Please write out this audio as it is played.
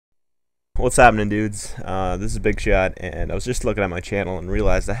What's happening, dudes? This is Big Shot, and I was just looking at my channel and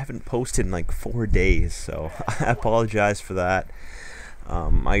realized I haven't posted in like 4 days, so I apologize for that.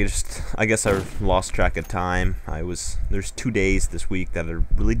 I guess I lost track of time. There's 2 days this week that I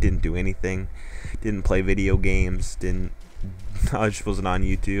really didn't do anything, didn't play video games, I just wasn't on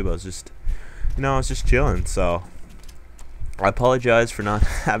YouTube. I was just chilling. So I apologize for not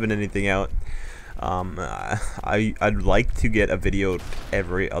having anything out. I'd like to get a video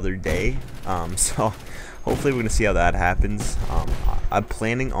every other day, so hopefully we're gonna see how that happens. I'm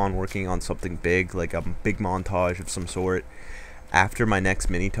planning on working on something big, like a big montage of some sort after my next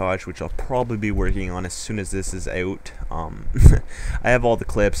mini-tage, which I'll probably be working on as soon as this is out. I have all the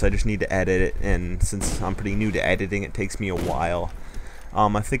clips, I just need to edit it, and since I'm pretty new to editing, it takes me a while.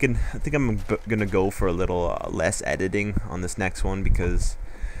 I think I'm gonna go for a little less editing on this next one, because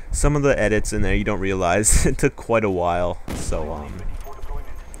some of the edits in there you don't realize it took quite a while. So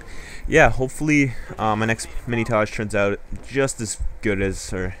yeah, hopefully my next mini-tage turns out just as good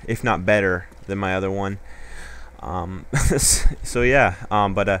as, or if not better than, my other one. So yeah,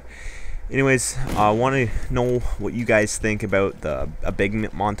 anyways, I want to know what you guys think about a big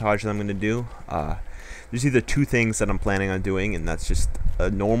montage that I'm gonna do. There's either two things that I'm planning on doing, and that's just a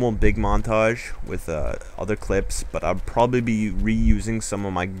normal big montage with other clips, but I'll probably be reusing some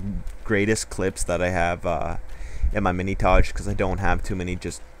of my greatest clips that I have in my mini-tage, because I don't have too many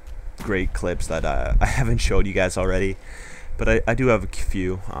just great clips that I haven't showed you guys already. But I do have a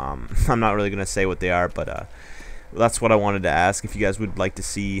few. I'm not really going to say what they are, but that's what I wanted to ask. If you guys would like to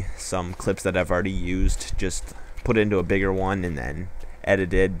see some clips that I've already used, just put it into a bigger one and then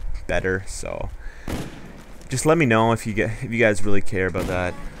edited better. So just let me know if you guys really care about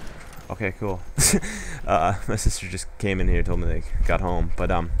that. Okay, cool. My sister just came in here, told me they got home. But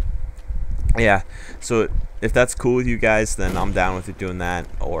yeah. So if that's cool with you guys, then I'm down with it doing that.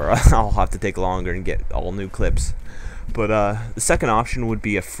 Or I'll have to take longer and get all new clips. But the second option would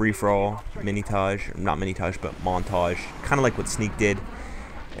be a free-for-all mini-tage, not mini-tage, but montage, kind of like what Sneak did.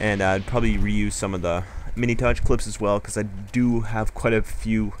 And I'd probably reuse some of the mini-tage clips as well, because I do have quite a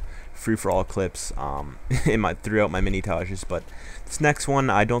few free-for-all clips throughout my mini-tages. But this next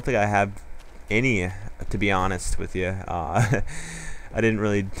one, I don't think I have any, to be honest with you. I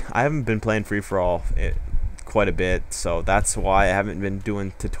haven't been playing free-for-all quite a bit, so that's why I haven't been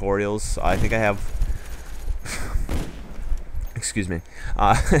doing tutorials. I think I have excuse me.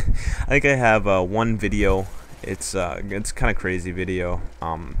 I think I have one video. It's kind of crazy video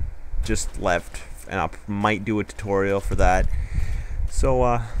just left, and I might do a tutorial for that.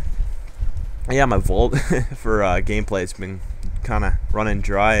 So yeah, my vault for gameplay has been kind of running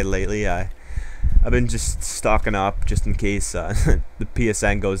dry lately. I've been just stocking up just in case the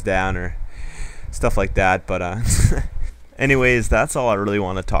PSN goes down or stuff like that. But anyways, that's all I really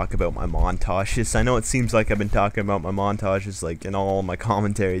want to talk about my montages. I know it seems like I've been talking about my montages like in all my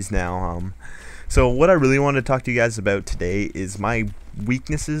commentaries now. So what I really want to talk to you guys about today is my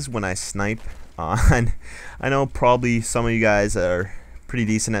weaknesses when I snipe. And I know probably some of you guys are pretty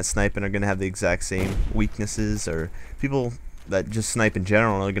decent at sniping are going to have the exact same weaknesses, or people that just snipe in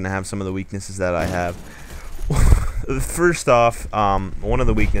general are going to have some of the weaknesses that I have. First off, one of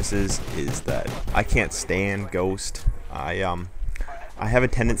the weaknesses is that I can't stand ghost. I have a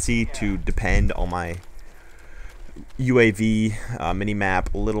tendency to depend on my UAV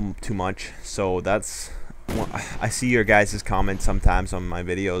mini-map a little too much, so that's, I see your guys' comments sometimes on my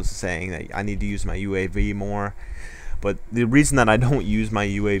videos saying that I need to use my UAV more. But the reason that I don't use my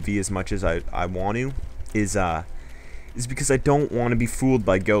UAV as much as I want to is because I don't want to be fooled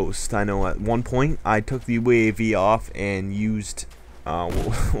by ghost. I know at one point I took the UAV off and used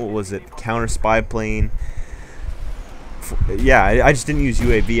what was it, counter spy plane. Yeah, I just didn't use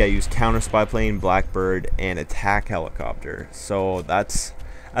UAV. I used counter spy plane, Blackbird, and attack helicopter. So that's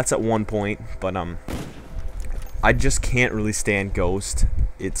at one point. But I just can't really stand ghost.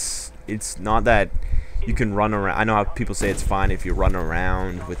 It's not that you can run around. I know how people say it's fine if you run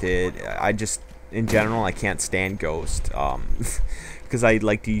around with it. I just, in general, I can't stand ghost because I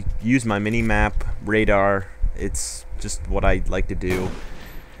like to use my mini map radar. It's just what I like to do.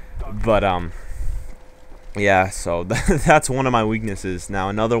 But yeah, so that's one of my weaknesses. Now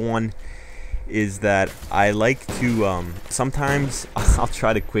another one is that I like to sometimes I'll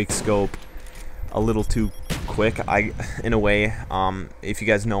try to quick scope a little too quick. In a way, if you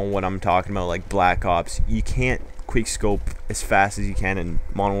guys know what I'm talking about, like Black Ops, you can't quick scope as fast as you can in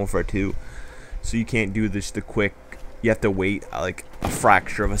Modern Warfare 2. So you can't do this the quick. You have to wait like a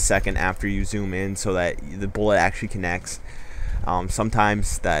fraction of a second after you zoom in so that the bullet actually connects.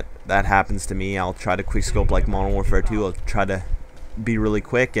 Sometimes that happens to me. I'll try to quick scope like Modern Warfare 2. I'll try to be really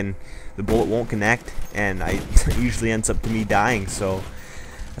quick and the bullet won't connect, and it usually ends up to me dying. So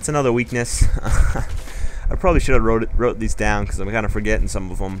that's another weakness. I probably should have wrote these down because I'm kind of forgetting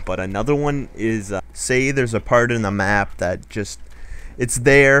some of them. But another one is say there's a part in the map that just it's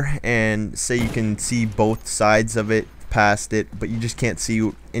there, and say you can see both sides of it past it, but you just can't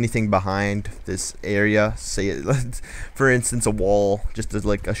see anything behind this area. Say it, for instance, a wall, just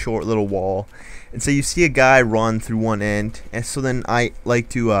like a short little wall, and so you see a guy run through one end, and so then I like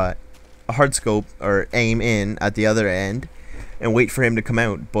to hard scope or aim in at the other end and wait for him to come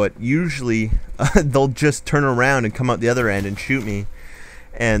out. But usually they'll just turn around and come out the other end and shoot me,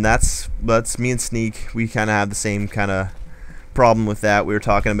 and that's me and Sneak. We kind of have the same kind of problem with that. We were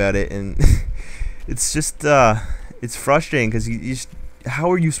talking about it, and it's just it's frustrating because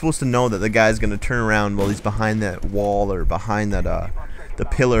how are you supposed to know that the guy's gonna turn around while he's behind that wall or behind that the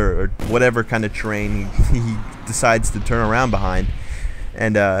pillar or whatever kind of terrain he decides to turn around behind?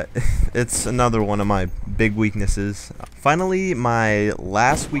 And it's another one of my big weaknesses. Finally, my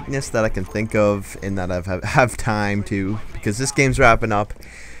last weakness that I can think of, and that I have time to, because this game's wrapping up,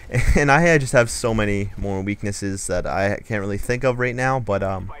 and I just have so many more weaknesses that I can't really think of right now. But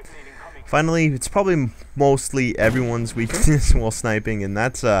finally, it's probably mostly everyone's weakness while sniping, and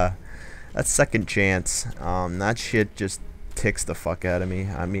that's second chance. That shit just ticks the fuck out of me.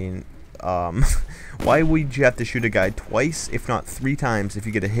 I mean, why would you have to shoot a guy twice, if not 3 times, if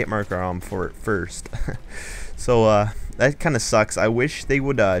you get a hit marker on him for it first? So that kind of sucks. I wish they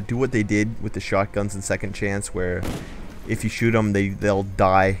would do what they did with the shotguns in second chance, where if you shoot them, they'll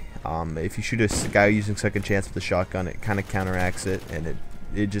die. If you shoot a guy using second chance with a shotgun, it kind of counteracts it, and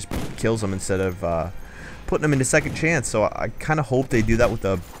it just kills them instead of putting them into second chance. So I kind of hope they do that with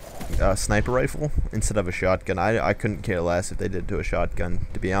a sniper rifle instead of a shotgun. I couldn't care less if they did do a shotgun,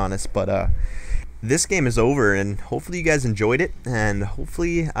 to be honest. But this game is over, and hopefully you guys enjoyed it, and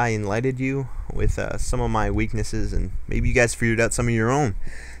hopefully I enlightened you with some of my weaknesses, and maybe you guys figured out some of your own.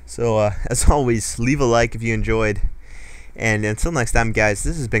 So as always, leave a like if you enjoyed, and until next time, guys,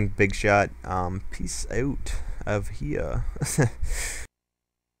 this has been Big Shot. Peace out of here.